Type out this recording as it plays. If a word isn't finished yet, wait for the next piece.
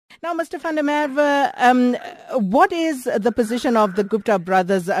Now, Mr. van der Merwe, what is the position of the Gupta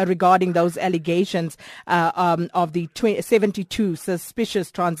brothers regarding those allegations of the 72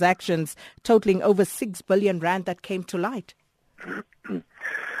 suspicious transactions totaling over 6 billion rand that came to light?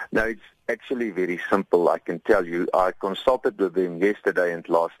 No, it's actually very simple, I can tell you. I consulted with them yesterday and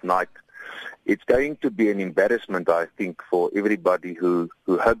last night. It's going to be an embarrassment, I think, for everybody who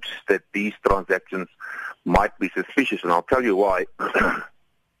hopes that these transactions might be suspicious, and I'll tell you why.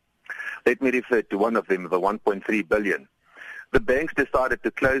 Let me refer to one of them, the 1.3 billion. The banks decided to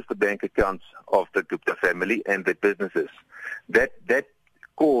close the bank accounts of the Gupta family and their businesses. That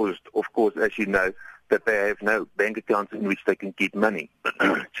caused, of course, as you know, that they have no bank accounts in which they can keep money.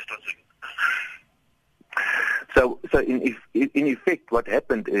 So in effect, what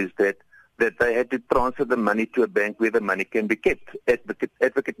happened is that they had to transfer the money to a bank where the money can be kept.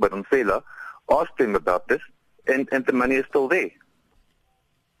 Advocate Madonsela asked them about this, and the money is still there.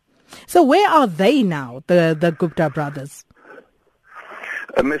 So where are they now, the Gupta brothers?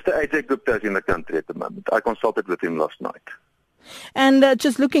 Mr. Ajay Gupta is in the country at the moment. I consulted with him last night. And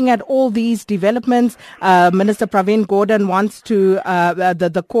just looking at all these developments, Minister Pravin Gordhan wants to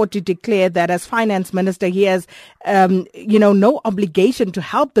the court to declare that as finance minister, he has, no obligation to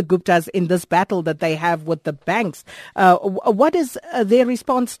help the Guptas in this battle that they have with the banks. What is their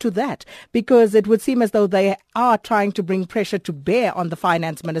response to that? Because it would seem as though they are trying to bring pressure to bear on the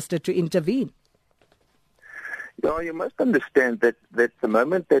finance minister to intervene. Yeah, you must understand that the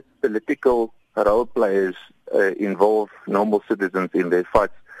moment that political role players involve normal citizens in their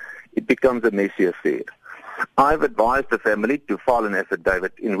fights, it becomes a messy affair. I've advised the family to file an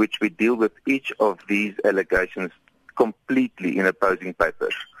affidavit in which we deal with each of these allegations completely in opposing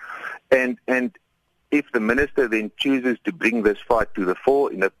papers. And if the minister then chooses to bring this fight to the fore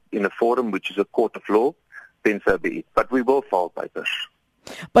in a forum which is a court of law, then so be it. But we will file papers.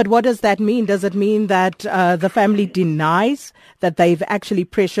 But what does that mean? Does it mean that the family denies that they've actually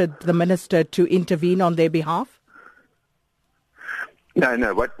pressured the minister to intervene on their behalf? No.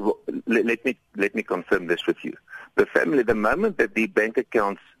 Let me confirm this with you. The family, the moment that the bank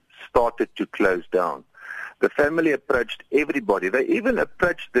accounts started to close down, the family approached everybody. They even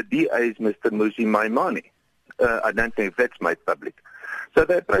approached the DA's Mr. Musi Maimane. I don't know if that's made public. So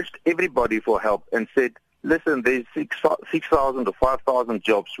they approached everybody for help and said, listen, there's 6,000 or 5,000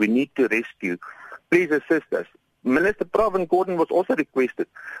 jobs we need to rescue. Please assist us. Minister Pravin Gordhan was also requested.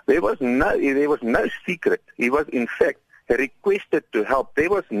 There was no secret. He was, in fact, requested to help.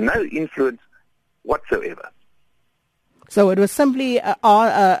 There was no influence whatsoever. So it was simply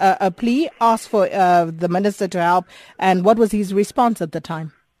a plea, asked for the minister to help. And what was his response at the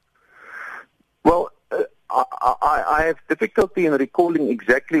time? Well, I have difficulty in recalling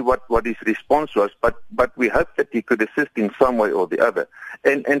exactly what his response was, but we hope that he could assist in some way or the other.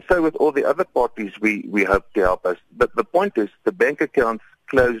 And so with all the other parties, we hope to help us. But the point is, the bank accounts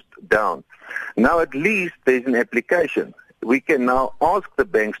closed down. Now at least there's an application. We can now ask the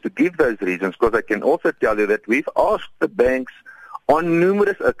banks to give those reasons, because I can also tell you that we've asked the banks on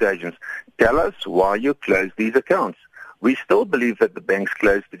numerous occasions, tell us why you closed these accounts. We still believe that the banks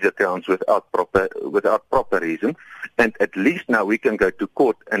closed these accounts without proper reason, and at least now we can go to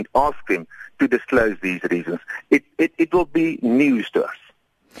court and ask them to disclose these reasons. It will be news to us.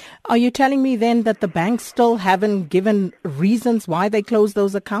 Are you telling me then that the banks still haven't given reasons why they closed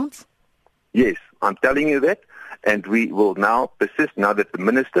those accounts? Yes, I'm telling you that, and we will now persist. Now that the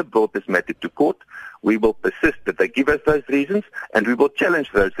minister brought this matter to court, we will persist that they give us those reasons, and we will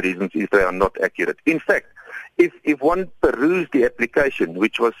challenge those reasons if they are not accurate. In fact, if one perused the application,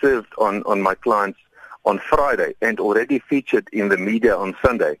 which was served on my clients on Friday and already featured in the media on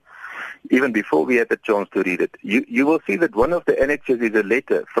Sunday, even before we had the chance to read it, you will see that one of the annexes is a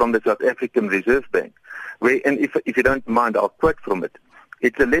letter from the South African Reserve Bank, and if you don't mind, I'll quote from it.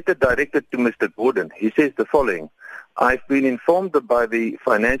 It's a letter directed to Mr. Gordhan. He says the following: I've been informed by the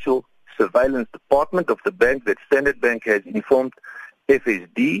Financial Surveillance Department of the bank that Standard Bank has informed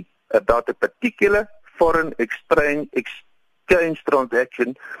FSD about a particular foreign exchange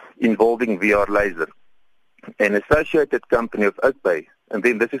transaction involving VR Laser, an associated company of Oakbay, and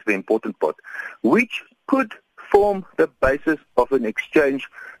then this is the important part, which could form the basis of an exchange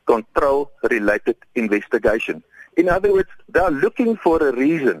control-related investigation. In other words, they are looking for a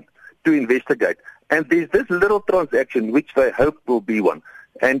reason to investigate, and there's this little transaction which they hope will be one,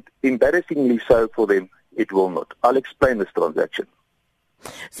 and embarrassingly so for them, it will not. I'll explain this transaction.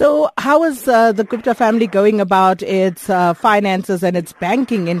 So how is the Gupta family going about its finances and its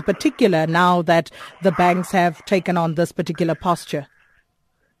banking in particular now that the banks have taken on this particular posture?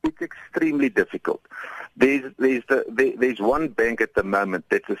 It's extremely difficult. There's one bank at the moment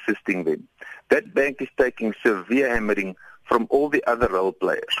that's assisting them. That bank is taking severe hammering from all the other role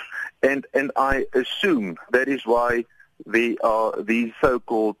players. And I assume that is why there are these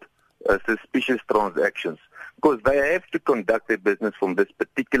so-called suspicious transactions, because they have to conduct their business from this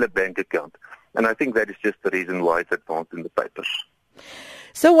particular bank account. And I think that is just the reason why it's advanced in the papers.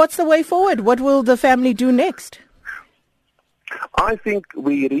 So what's the way forward? What will the family do next? I think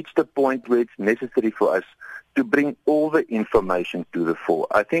we reached a point where it's necessary for us to bring all the information to the fore.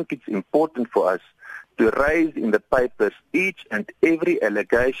 I think it's important for us to raise in the papers each and every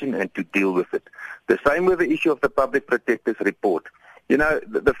allegation and to deal with it. The same with the issue of the Public Protector's report. You know,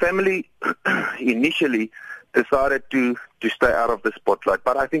 the family initially decided to stay out of the spotlight,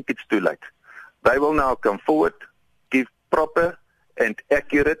 but I think it's too late. They will now come forward, give proper and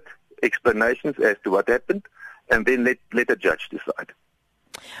accurate explanations as to what happened, and then let a judge decide.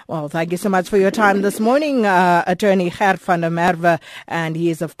 Well, thank you so much for your time this morning, Attorney Gert van der Merwe, and he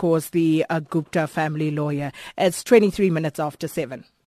is, of course, the Gupta family lawyer. It's 23 minutes after 7.